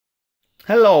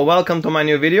Hello, welcome to my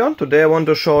new video. Today I want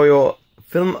to show you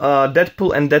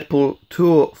Deadpool and Deadpool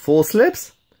 2 full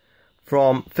slips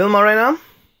from Filmarena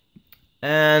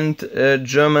and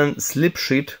German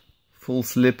Slipsheet full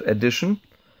slip edition.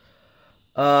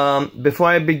 Before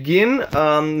I begin,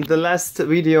 the last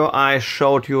video I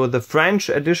showed you the French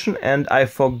edition and I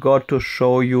forgot to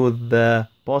show you the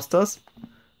posters.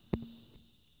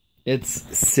 It's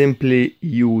simply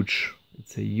huge.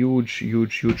 It's a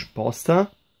huge poster.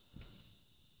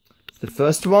 The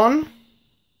first one,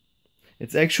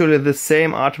 it's actually the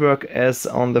same artwork as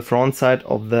on the front side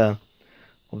of the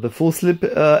full slip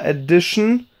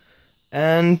edition,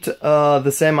 and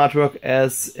the same artwork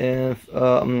as in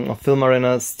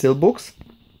Filmarena Steelbooks.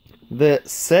 The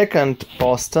second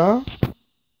poster,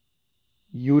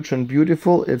 huge and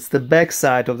beautiful, it's the back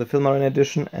side of the Filmarena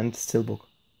edition and Steelbook.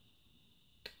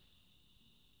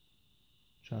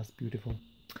 Just beautiful.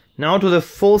 Now to the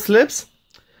full slips.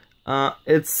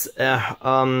 It's two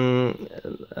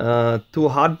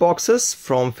hard boxes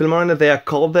from Filmarena. They are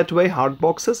called that way, hard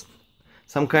boxes.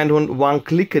 Some kind of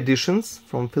one-click editions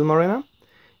from Filmarena.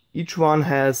 Each one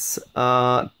has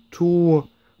two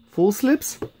full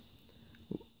slips.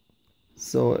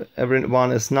 So every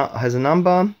one has a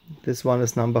number. This one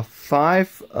is number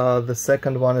 5. The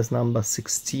second one is number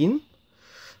 16.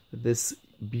 This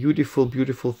beautiful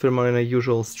Filmarena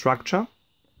usual structure.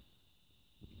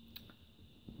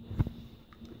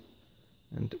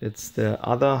 And it's the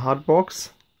other hard box.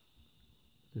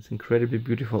 It's incredibly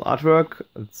beautiful artwork.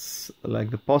 It's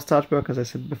like the post artwork, as I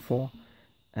said before,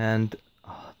 and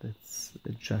it's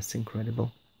just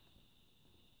incredible.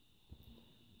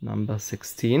 Number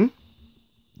 16.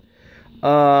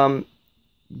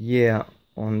 Yeah,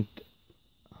 and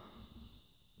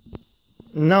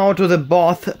now to the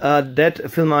both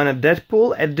Filmarena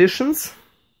Deadpool editions.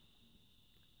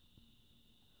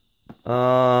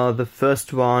 The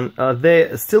first one, the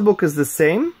Steelbook is the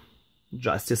same.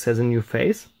 Justice has a new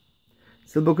face.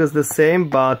 Steelbook is the same,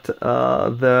 but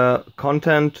the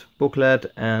content,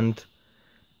 booklet, and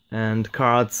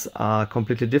cards are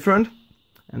completely different.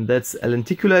 And that's a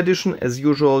lenticular edition. As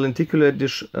usual, lenticular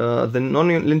edition. The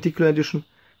non-lenticular edition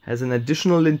has an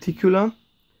additional lenticular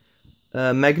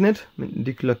magnet,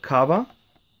 lenticular cover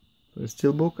for the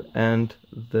Steelbook, and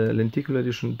the lenticular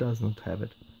edition does not have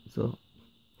it. So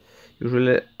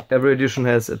usually every edition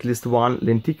has at least one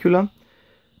lenticular.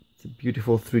 It's a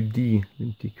beautiful 3D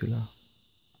lenticular.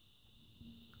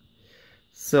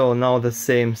 So now the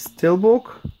same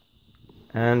Steelbook,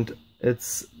 and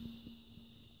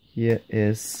here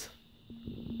is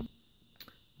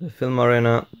the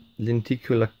Filmarena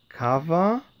lenticular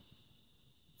cover.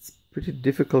 It's pretty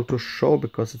difficult to show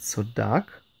because it's so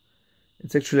dark.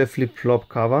 It's actually a flip-flop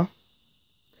cover.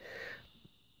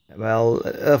 Well,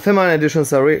 Filmarena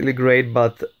editions are really great,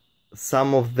 but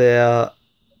some of their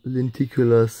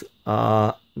lenticulars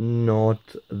are not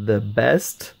the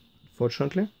best,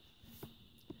 fortunately.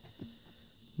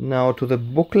 Now to the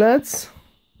booklets.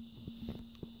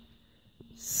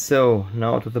 So,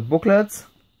 now to the booklets.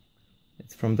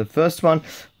 It's from the first one.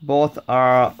 Both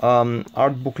are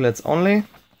art booklets only.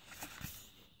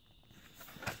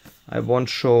 I won't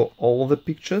show all the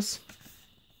pictures.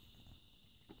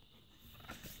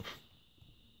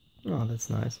 Oh, that's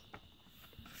nice.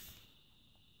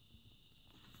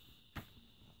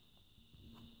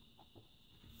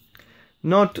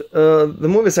 Not the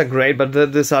movies are great, but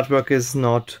this artwork is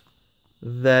not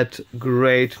that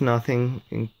great. Nothing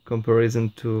in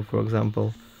comparison to, for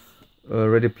example,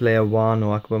 Ready Player One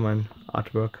or Aquaman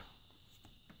artwork.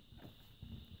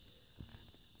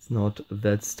 It's not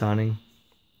that stunning.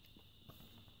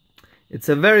 It's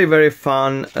a very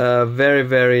fun,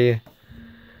 very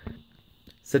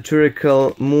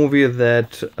satirical movie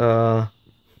that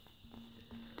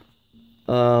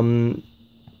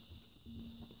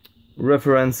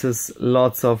references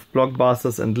lots of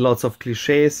blockbusters and lots of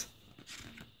cliches.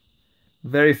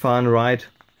 Very fun, right?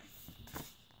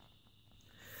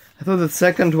 I thought the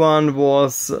second one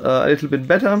was a little bit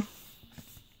better.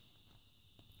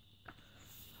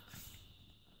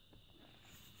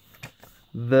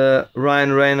 The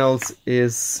Ryan Reynolds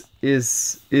is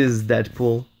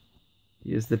Deadpool.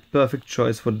 He is the perfect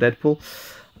choice for Deadpool.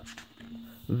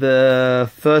 The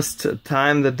first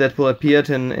time that Deadpool appeared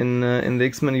in the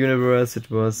X-Men universe, it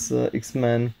was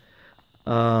X-Men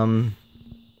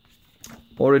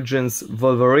Origins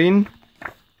Wolverine,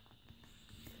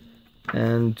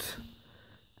 and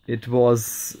it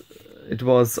was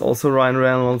also Ryan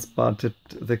Reynolds, but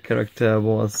the character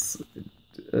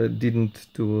didn't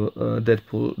do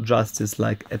Deadpool justice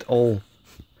like at all.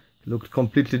 It looked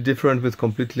completely different with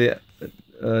completely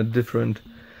different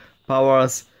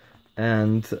powers,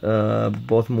 and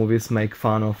both movies make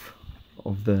fun of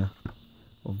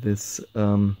this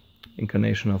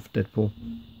incarnation of Deadpool.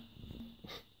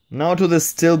 Now to the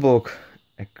Steelbook,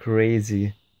 a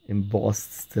crazy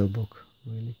embossed Steelbook,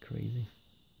 really crazy,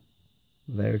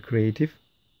 very creative.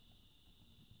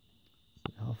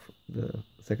 The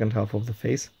second half of the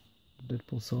face,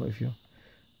 Deadpool. So if you,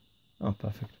 oh,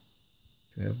 perfect.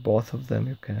 If you have both of them,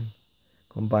 you can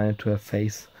combine it to a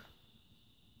face.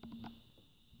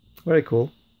 Very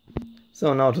cool.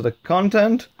 So now to the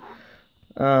content.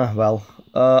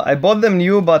 I bought them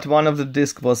new, but one of the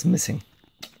discs was missing.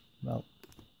 Well,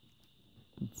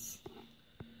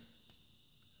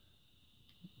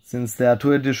 since there are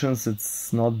two editions,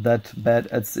 it's not that bad.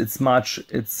 It's much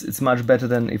better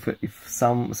than if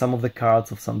some of the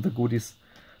cards of some of the goodies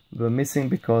were missing,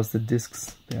 because the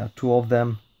discs, there are two of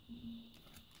them.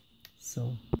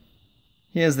 So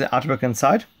here's the artwork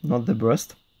inside, not the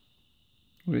burst.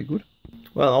 Really good.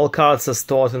 Well, all cards are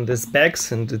stored in these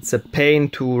bags, and it's a pain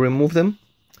to remove them.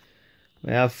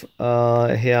 We have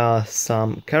here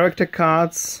some character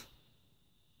cards.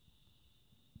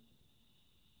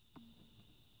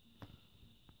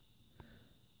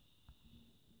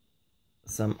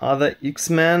 Some other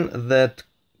X-Men, that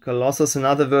Colossus,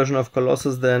 another version of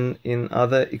Colossus than in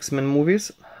other X-Men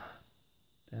movies.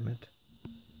 Damn it.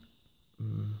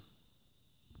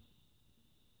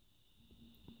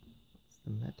 What's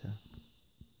the matter?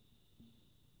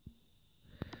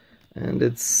 And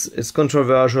it's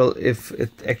controversial if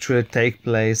it actually takes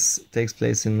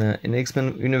place in the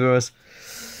X-Men universe.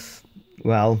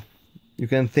 Well, you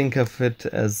can think of it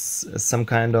as some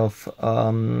kind of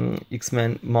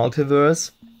X-Men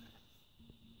multiverse.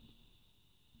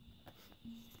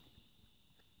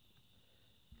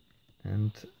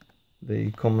 And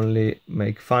they commonly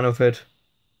make fun of it.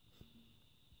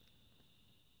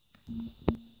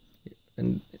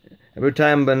 And every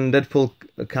time when Deadpool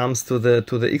comes to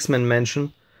the X-Men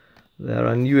mansion, there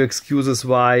are new excuses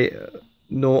why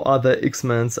no other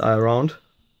X-Mens are around.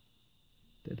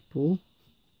 Deadpool.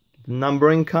 The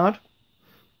numbering card.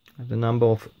 I have the number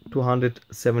of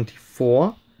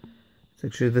 274. It's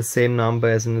actually the same number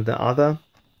as in the other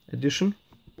edition.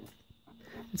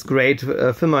 It's great.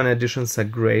 Filmarena editions are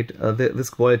great. This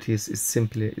quality is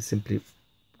simply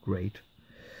great.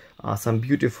 Some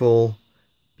beautiful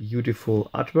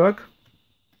artwork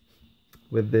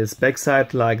with this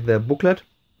backside, like the booklet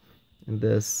in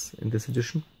this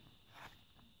edition.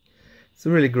 It's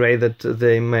really great that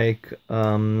they make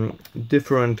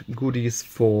different goodies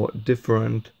for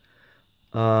different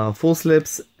full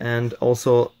slips, and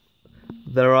also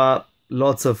there are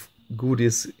lots of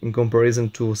goodies in comparison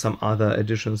to some other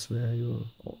editions where you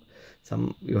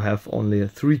have only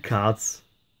 3 cards.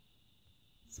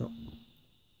 So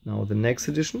now the next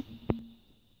edition,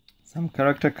 some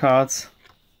character cards.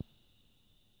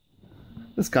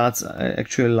 These cards I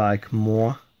actually like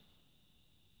more,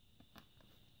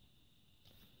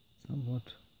 somewhat,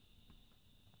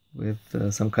 with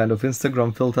some kind of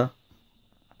Instagram filter.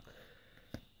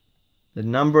 The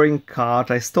numbering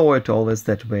card, I store it always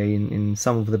that way in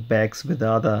some of the bags with the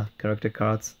other character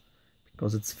cards,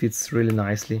 because it fits really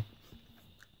nicely.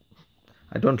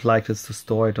 I don't like this to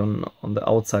store it on the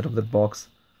outside of the box.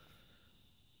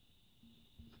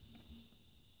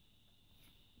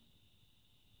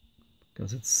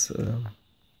 Because it's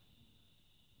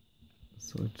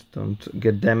so it don't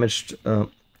get damaged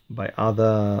by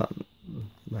other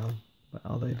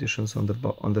editions on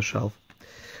the shelf.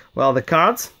 Well, the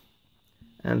cards.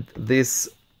 And these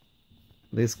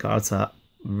cards are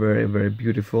very, very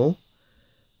beautiful.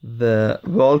 The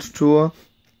world tour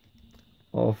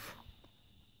of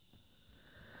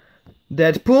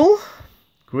Deadpool.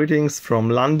 Greetings from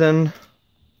London.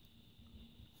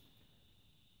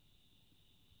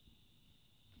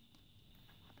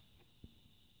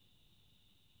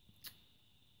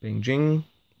 Beijing,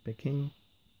 Peking.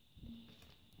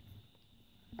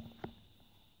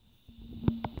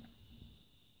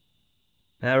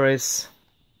 Paris,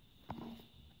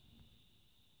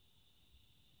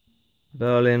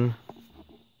 Berlin,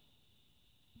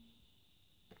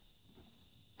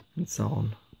 and so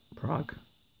on, Prague.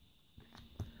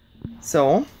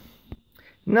 So,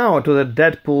 now to the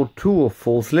Deadpool 2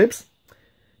 full slips,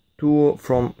 2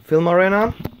 from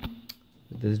Filmarena,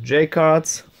 the J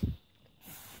cards,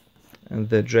 and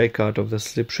the J card of the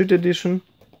Slipsheet edition,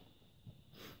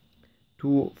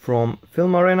 2 from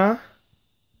Filmarena,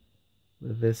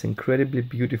 with this incredibly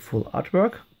beautiful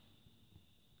artwork.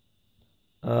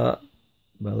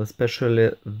 Well, especially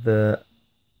the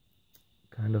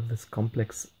kind of this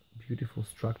complex, beautiful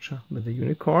structure with the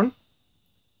unicorn.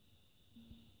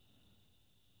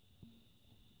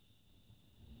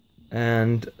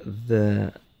 And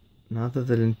the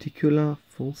lenticular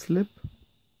full slip.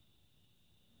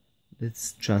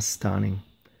 It's just stunning.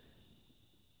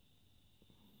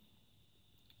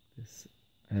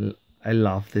 I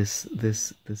love this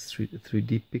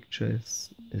 3D picture is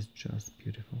just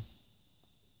beautiful.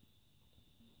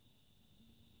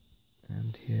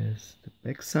 And here's the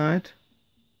back side.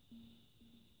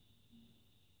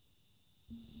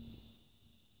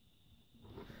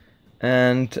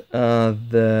 And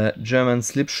the German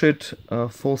Slipsheet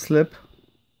full slip.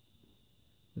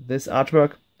 This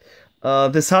artwork.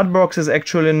 This Hardbox is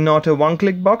actually not a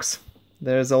one-click box.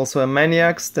 There is also a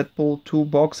Maniacs Deadpool 2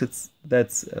 box.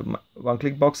 That's a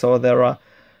one-click box. So there are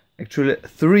actually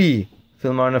 3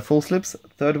 Filmarena full slips.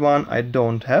 Third one I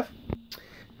don't have.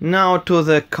 Now to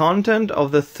the content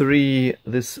of the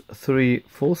these three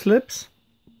full slips.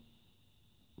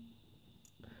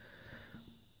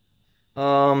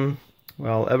 Well,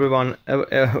 everyone,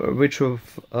 which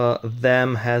of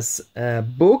them has a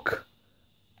book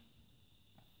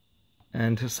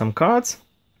and some cards.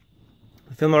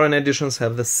 The Filmarena editions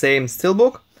have the same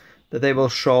steelbook that I will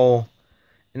show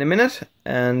in a minute,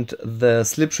 and the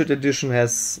Slipsheet edition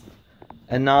has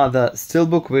another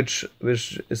steelbook, which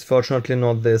is fortunately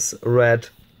not this red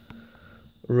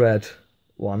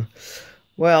one.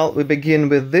 Well, we begin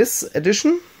with this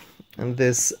edition and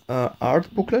this art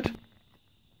booklet.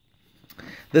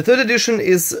 The third edition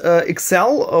is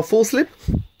XL full slip,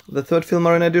 the third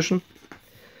Filmarena edition.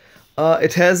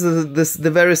 It has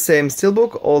the very same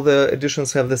steelbook. All the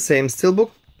editions have the same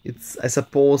steelbook. It's, I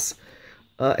suppose,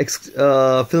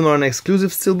 Filmarena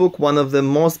exclusive steelbook, one of the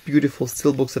most beautiful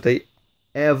steelbooks that I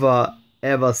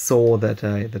ever saw that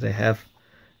I have.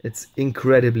 It's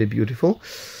incredibly beautiful.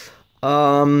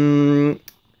 Well,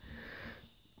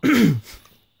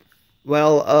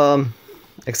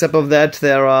 except of that,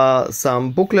 there are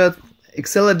some booklet.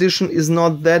 XL edition is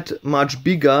not that much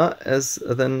bigger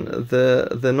than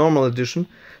the normal edition.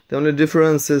 The only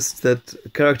difference is that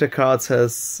character cards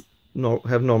have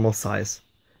normal size.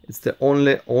 It's the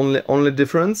only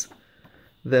difference.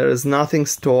 There is nothing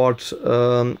stored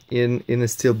in a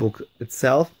steelbook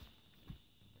itself.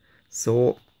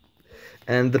 So,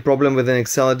 and the problem with an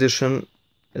XL edition,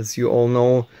 as you all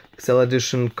know, XL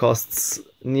edition costs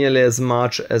nearly as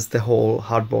much as the whole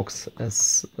hardbox,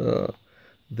 as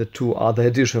the two other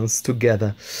editions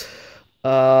together.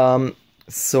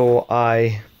 So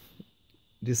I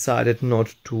decided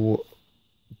not to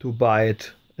buy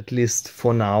it, at least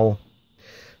for now.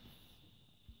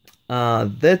 I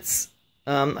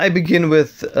begin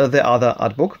with the other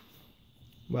artbook.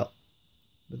 Well,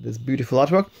 with this beautiful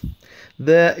artwork.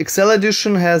 The XL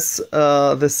edition has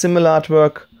the similar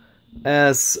artwork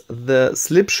as the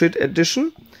Slipsheet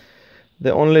edition.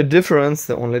 The only difference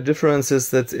is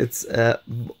that it's a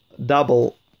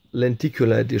double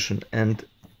lenticular edition, and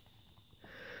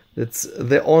that's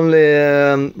the only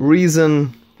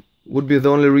reason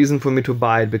for me to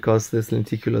buy it, because these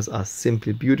lenticulars are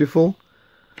simply beautiful.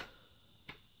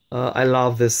 I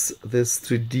love this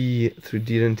 3D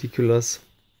lenticulars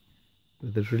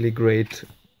with a really great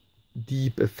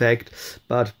deep 3D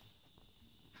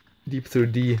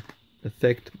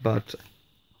effect, but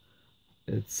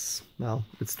it's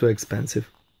too expensive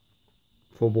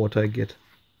for what I get.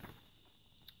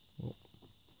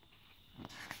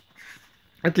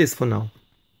 At least for now.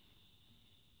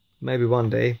 Maybe one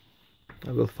day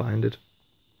I will find it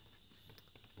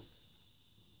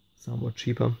somewhat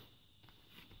cheaper.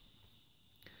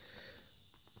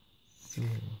 So,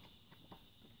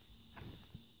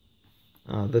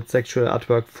 that's actually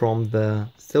artwork from the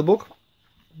steelbook,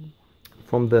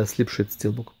 from the Slipsheet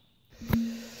steelbook.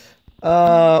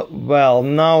 Well,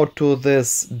 now to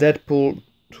this Deadpool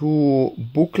 2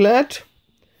 booklet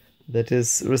that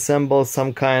resembles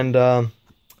some kind of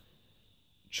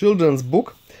children's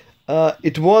book.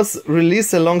 It was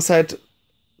released alongside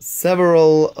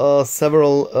several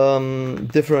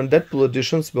different Deadpool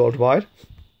editions worldwide,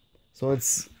 so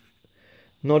it's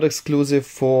not exclusive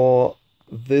for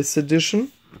this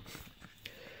edition.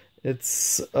 It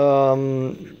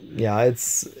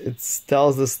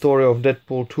tells the story of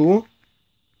Deadpool 2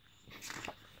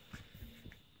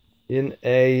 in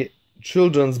a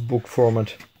children's book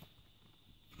format.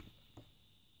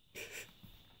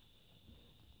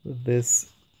 With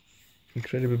this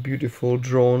incredibly beautiful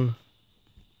drawn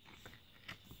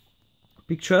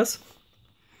pictures.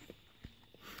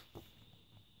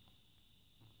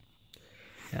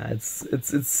 Yeah, it's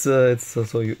so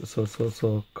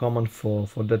common for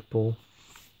Deadpool.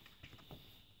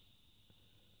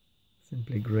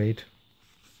 Simply great.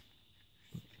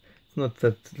 It's not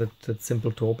that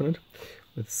simple to open it.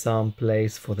 With some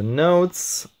place for the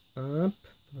notes, up.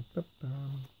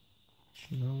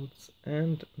 Notes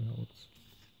and notes.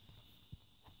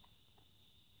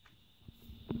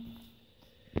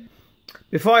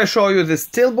 Before I show you the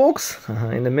Steelbooks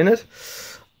in a minute,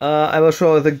 I will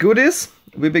show you the goodies.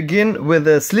 We begin with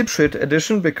the Slipsheet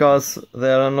edition because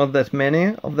there are not that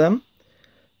many of them.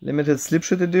 Limited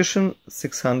Slipsheet edition,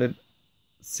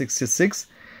 666,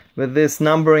 with this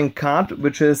numbering card,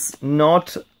 which is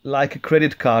not like a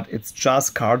credit card, it's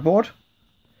just cardboard.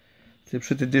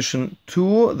 Slipsheet edition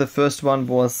 2, the first one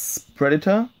was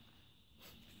Predator.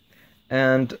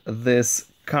 And this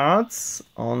cards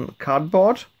on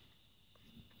cardboard.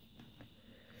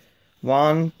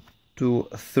 1, 2,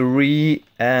 3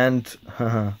 and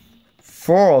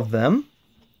 4 of them,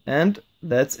 and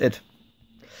that's it.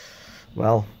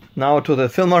 Well, now to the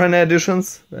Filmarena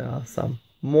editions. There are some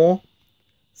more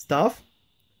stuff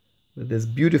with these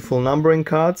beautiful numbering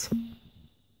cards.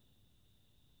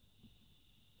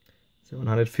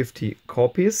 750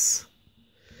 copies.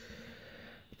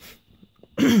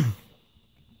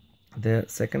 The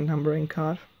second numbering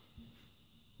card.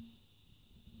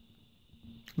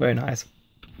 Very nice.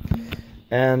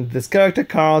 And this character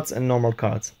cards and normal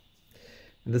cards.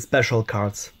 And the special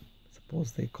cards. I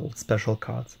suppose they called special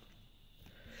cards.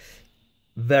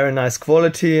 Very nice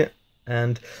quality,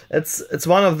 and it's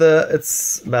one of the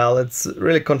it's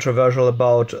really controversial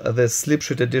about this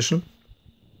Slipsheet edition.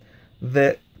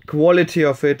 The quality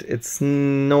of it, it's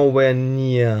nowhere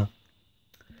near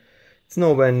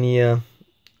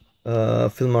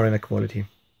Filmarena quality.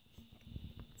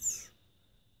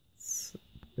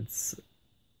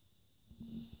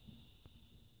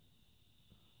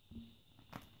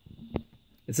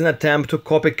 It's an attempt to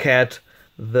copycat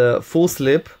the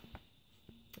FullSlips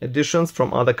editions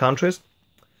from other countries,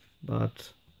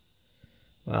 but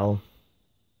well,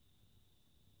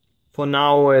 for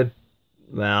now it's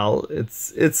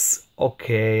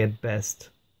okay at best.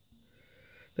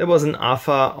 There was an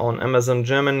offer on Amazon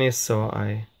Germany, so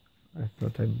I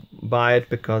thought I'd buy it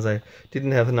because I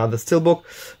didn't have another Steelbook.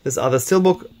 This other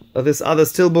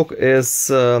Steelbook is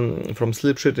from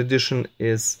Slipsheet edition.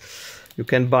 Is you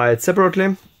can buy it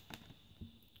separately.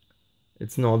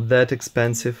 It's not that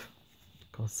expensive.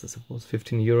 It costs, I suppose,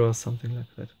 15 euros, something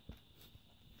like that.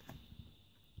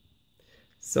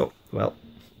 So, well,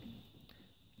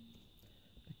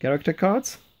 the character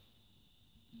cards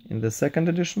in the second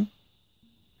edition.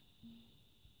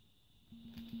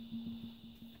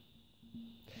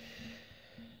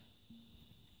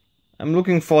 I'm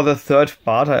looking for the third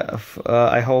part.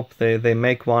 I hope they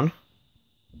make one.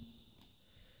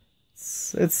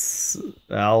 It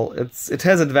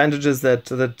has advantages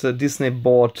that Disney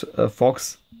bought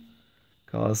Fox,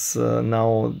 because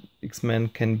now X-Men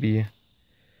can be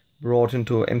brought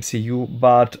into MCU.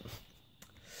 But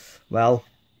well,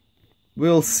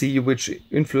 we'll see which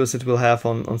influence it will have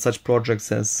on such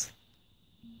projects as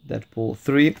Deadpool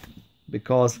 3,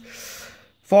 because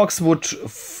Fox would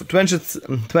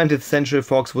 20th Century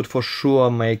Fox would for sure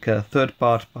make a third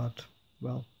part, but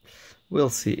well, we'll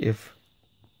see if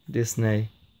Disney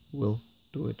will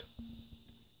do it.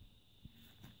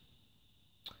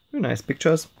 Very nice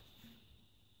pictures.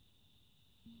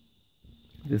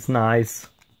 This nice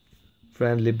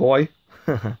friendly boy.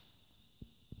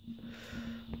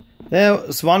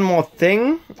 There's one more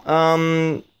thing.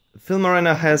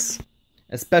 Filmarena has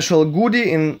a special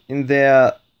goodie in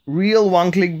their real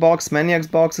one-click box, Maniacs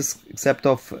boxes, except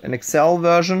of an Excel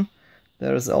version.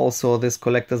 There is also this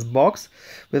collector's box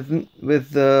with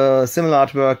similar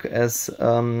artwork as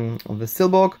of the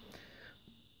Steelbook,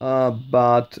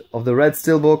 but of the red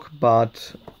Steelbook,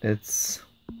 but it's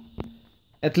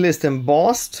at least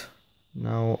embossed.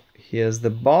 Now here's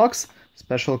the box,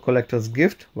 special collector's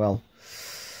gift. Well,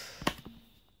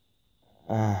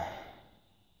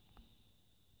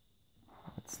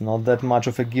 it's not that much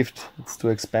of a gift, it's too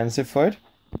expensive for it.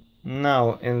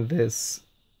 Now in this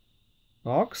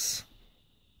box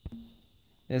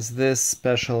is this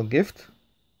special gift.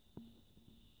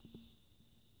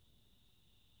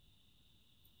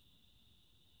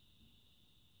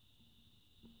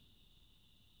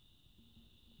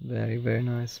 Very, very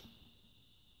nice.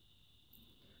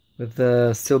 With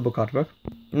the Steelbook artwork.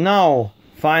 Now,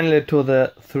 finally to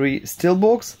the 3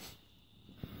 Steelbooks.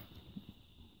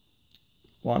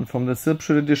 One from the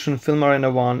Slipsheet edition,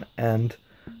 Filmarena one, and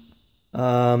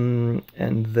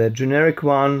the generic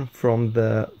one from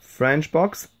the French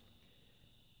box,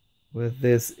 with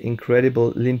this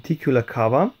incredible lenticular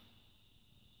cover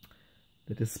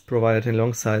that is provided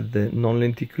alongside the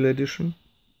non-lenticular edition.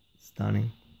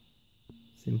 Stunning.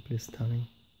 Simply stunning.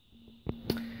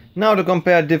 Now to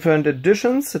compare different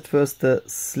editions. At first the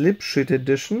Slipsheet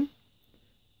edition.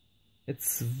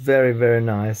 It's very, very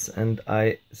nice, and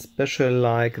I especially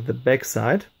like the back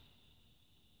side.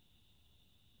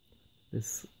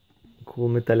 This cool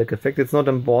metallic effect. It's not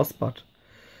embossed, but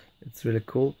it's really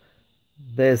cool.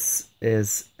 This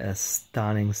is a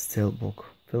stunning steelbook,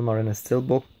 Filmarena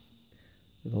steelbook,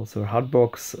 with also a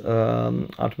hardbox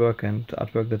artwork and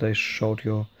artwork that I showed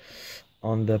you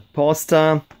on the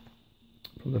poster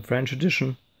from the French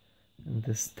edition, and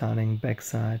this stunning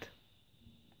backside,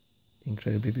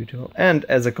 incredibly beautiful. And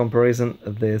as a comparison,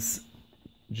 this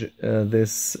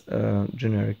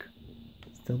generic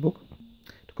steelbook.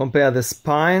 To compare the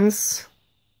spines,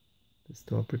 these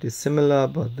two are pretty similar,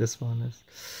 but this one is,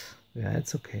 yeah,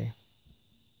 it's okay.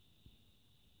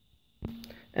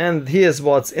 And here's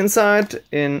what's inside.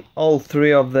 In all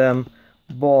three of them,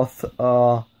 both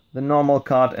the normal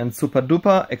card and super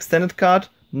duper extended card.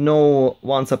 No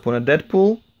Once Upon a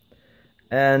Deadpool.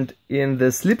 And in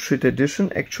the Slipsheet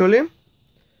edition, actually,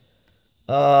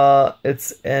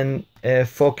 it's a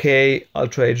 4K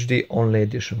Ultra HD only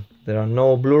edition. There are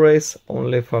no Blu-rays,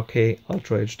 only 4K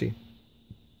Ultra HD.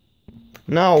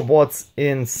 Now, what's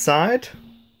inside?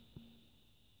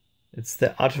 It's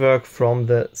the artwork from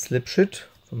the Slipsheet,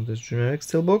 from this generic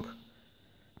steelbook.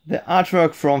 The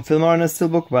artwork from Filmarena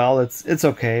steelbook, well, it's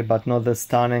okay, but not as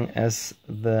stunning as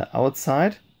the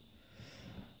outside.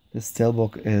 This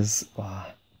steelbook is, wow,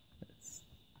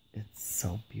 it's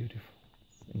so beautiful,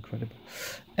 it's incredible.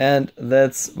 And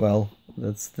that's, well,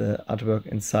 that's the artwork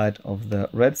inside of the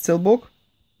red steelbook,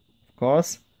 of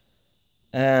course.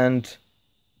 And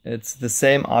it's the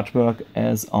same artwork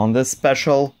as on the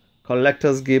special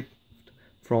collector's gift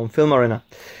from Filmarena.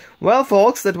 Well,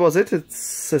 folks, that was it.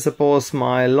 It's, I suppose,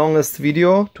 my longest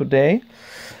video today.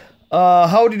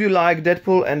 How did you like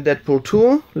Deadpool and Deadpool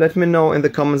 2? Let me know in the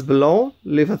comments below.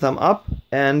 Leave a thumb up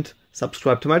and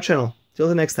subscribe to my channel. Till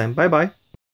the next time. Bye bye.